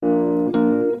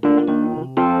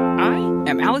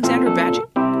Alexander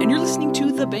Badgett, and you're listening to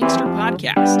the Bankster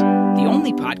Podcast, the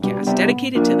only podcast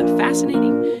dedicated to the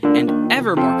fascinating and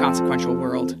ever more consequential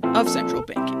world of central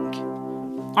banking.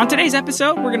 On today's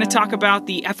episode, we're going to talk about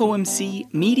the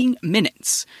FOMC meeting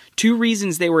minutes, 2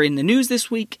 reasons they were in the news this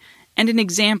week, and an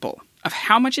example of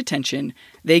how much attention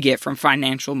they get from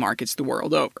financial markets the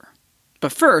world over.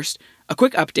 But first, a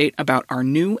quick update about our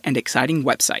new and exciting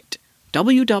website,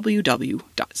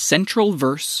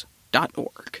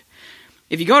 www.centralverse.org.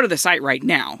 If you go to the site right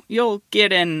now, you'll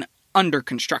get an under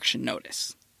construction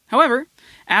notice. However,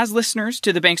 as listeners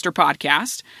to the Bankster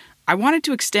Podcast, I wanted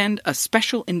to extend a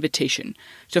special invitation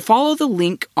to follow the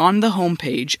link on the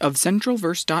homepage of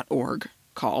centralverse.org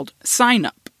called Sign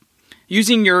Up.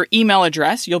 Using your email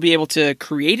address, you'll be able to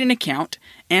create an account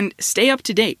and stay up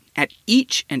to date at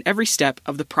each and every step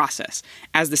of the process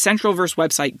as the Centralverse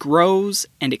website grows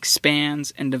and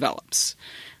expands and develops.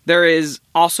 There is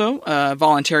also a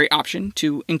voluntary option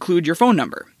to include your phone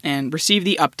number and receive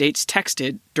the updates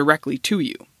texted directly to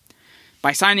you.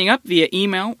 By signing up via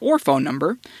email or phone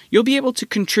number, you'll be able to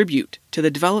contribute to the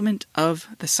development of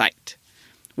the site.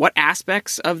 What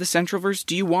aspects of the Centralverse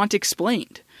do you want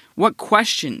explained? What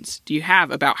questions do you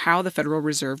have about how the Federal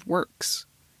Reserve works?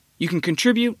 You can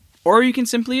contribute, or you can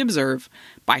simply observe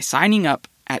by signing up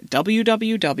at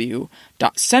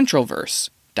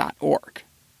www.centralverse.org.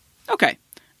 Okay,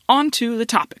 on to the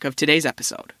topic of today's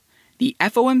episode, the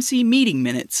FOMC meeting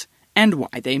minutes and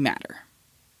why they matter.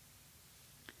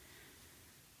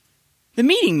 The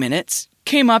meeting minutes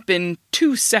came up in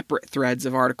 2 separate threads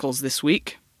of articles this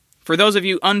week. For those of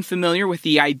you unfamiliar with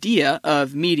the idea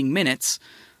of meeting minutes,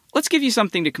 let's give you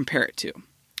something to compare it to.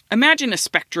 Imagine a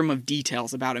spectrum of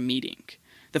details about a meeting.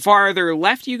 The farther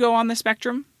left you go on the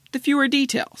spectrum, the fewer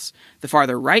details. The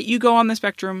farther right you go on the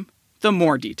spectrum, the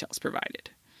more details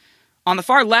provided. On the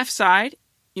far left side,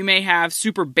 you may have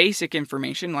super basic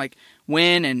information like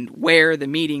when and where the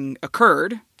meeting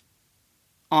occurred.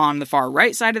 On the far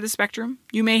right side of the spectrum,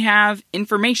 you may have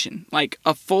information like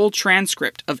a full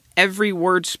transcript of every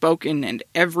word spoken and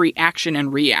every action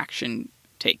and reaction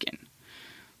taken.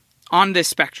 On this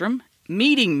spectrum,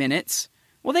 meeting minutes,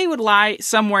 well, they would lie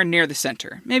somewhere near the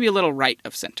center, maybe a little right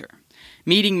of center.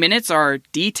 Meeting minutes are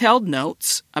detailed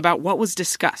notes about what was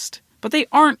discussed, but they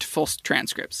aren't full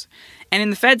transcripts. And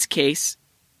in the Fed's case,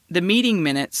 the meeting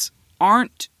minutes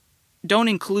don't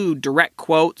include direct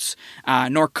quotes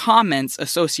nor comments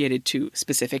associated to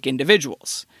specific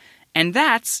individuals. And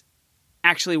that's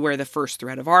actually where the first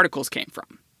thread of articles came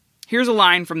from. Here's a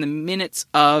line from the minutes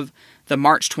of the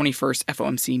March 21st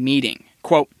FOMC meeting.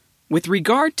 Quote, "With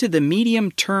regard to the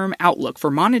medium-term outlook for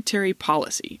monetary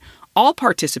policy, all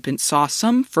participants saw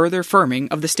some further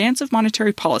firming of the stance of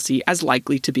monetary policy as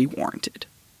likely to be warranted."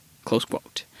 Close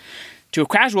quote. To a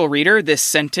casual reader, this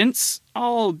sentence,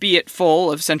 albeit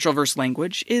full of Centralverse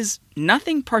language, is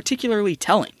nothing particularly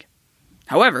telling.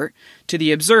 However, to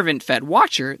the observant Fed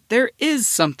watcher, there is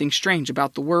something strange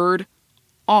about the word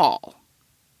all.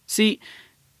 See,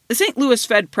 the St. Louis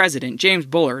Fed president, James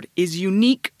Bullard, is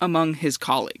unique among his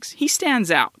colleagues. He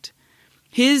stands out.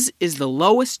 His is the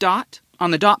lowest dot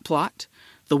on the dot plot,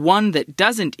 the one that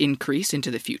doesn't increase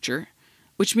into the future,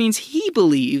 which means he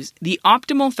believes the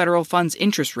optimal federal funds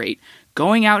interest rate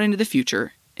going out into the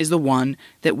future is the one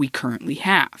that we currently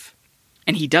have.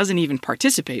 And he doesn't even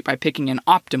participate by picking an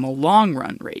optimal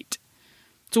long-run rate.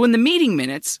 So when the meeting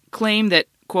minutes claim that,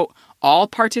 quote, all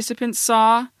participants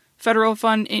saw federal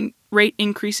fund rate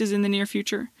increases in the near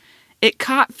future, it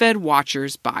caught Fed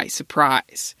watchers by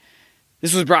surprise.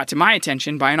 This was brought to my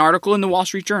attention by an article in the Wall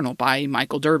Street Journal by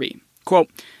Michael Derby. Quote,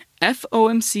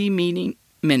 "FOMC meeting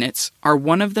minutes are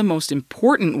one of the most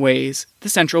important ways the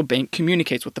central bank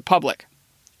communicates with the public,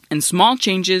 and small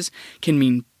changes can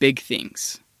mean big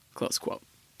things." Close quote.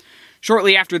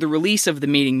 Shortly after the release of the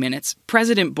meeting minutes,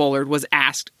 President Bullard was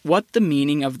asked what the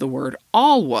meaning of the word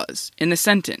all was in the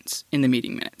sentence in the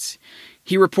meeting minutes.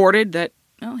 He reported that,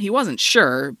 well, he wasn't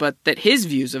sure, but that his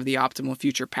views of the optimal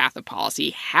future path of policy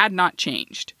had not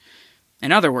changed.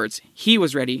 In other words, he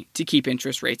was ready to keep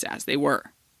interest rates as they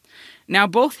were. Now,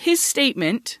 both his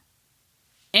statement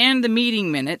and the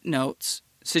meeting minute notes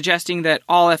suggesting that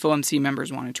all FOMC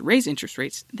members wanted to raise interest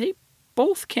rates, they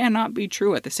both cannot be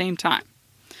true at the same time.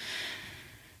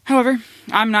 However,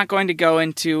 I'm not going to go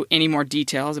into any more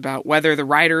details about whether the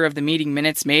writer of the meeting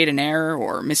minutes made an error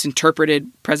or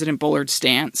misinterpreted President Bullard's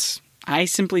stance. I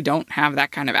simply don't have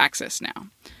that kind of access now.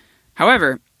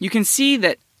 However, you can see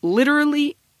that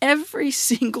literally every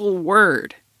single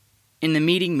word in the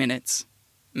meeting minutes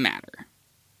matter.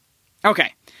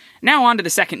 Okay, now on to the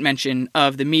second mention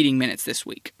of the meeting minutes this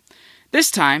week. This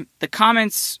time, the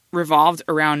comments revolved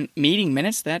around meeting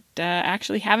minutes that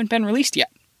actually haven't been released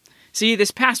yet. See,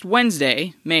 this past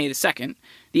Wednesday, May the 2nd,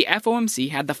 the FOMC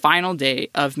had the final day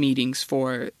of meetings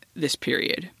for this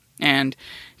period, and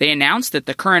they announced that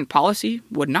the current policy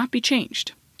would not be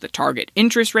changed. The target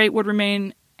interest rate would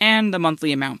remain, and the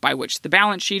monthly amount by which the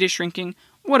balance sheet is shrinking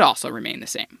would also remain the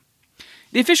same.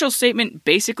 The official statement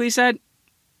basically said,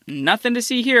 "Nothing to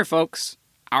see here, folks.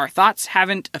 Our thoughts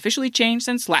haven't officially changed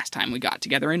since last time we got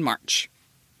together in March."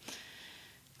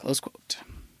 Close quote.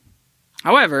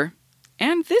 However,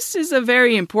 and this is a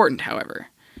very important however,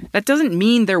 that doesn't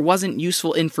mean there wasn't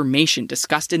useful information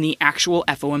discussed in the actual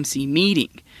FOMC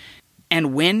meeting.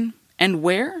 And when and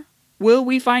where will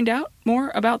we find out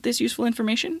more about this useful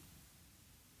information?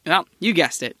 Well, you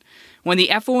guessed it, when the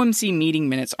FOMC meeting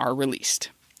minutes are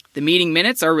released. The meeting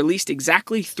minutes are released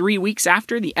exactly 3 weeks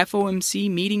after the FOMC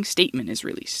meeting statement is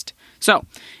released. So,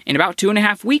 in about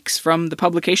 2.5 weeks from the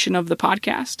publication of the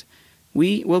podcast,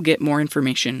 we will get more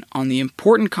information on the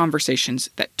important conversations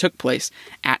that took place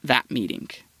at that meeting.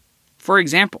 For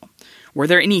example, were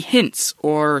there any hints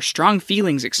or strong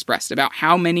feelings expressed about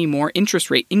how many more interest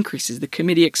rate increases the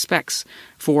committee expects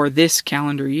for this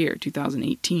calendar year,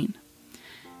 2018?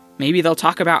 Maybe they'll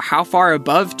talk about how far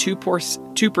above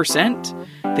 2%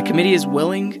 the committee is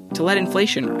willing to let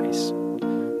inflation rise.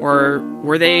 Or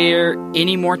were there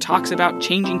any more talks about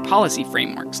changing policy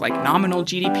frameworks like nominal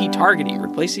GDP targeting,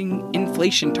 replacing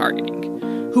inflation targeting?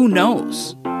 Who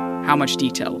knows how much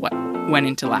detail went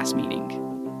into last meeting?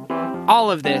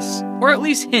 All of this, or at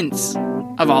least hints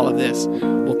of all of this,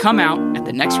 will come out at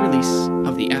the next release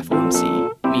of the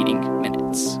FOMC meeting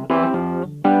minutes.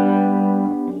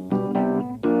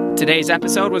 Today's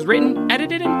episode was written,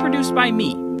 edited, and produced by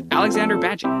me, Alexander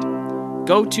Badgett.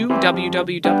 Go to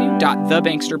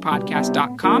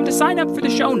www.thebanksterpodcast.com to sign up for the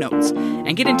show notes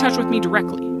and get in touch with me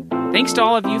directly. Thanks to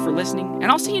all of you for listening,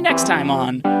 and I'll see you next time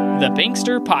on The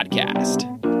Bankster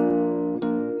Podcast.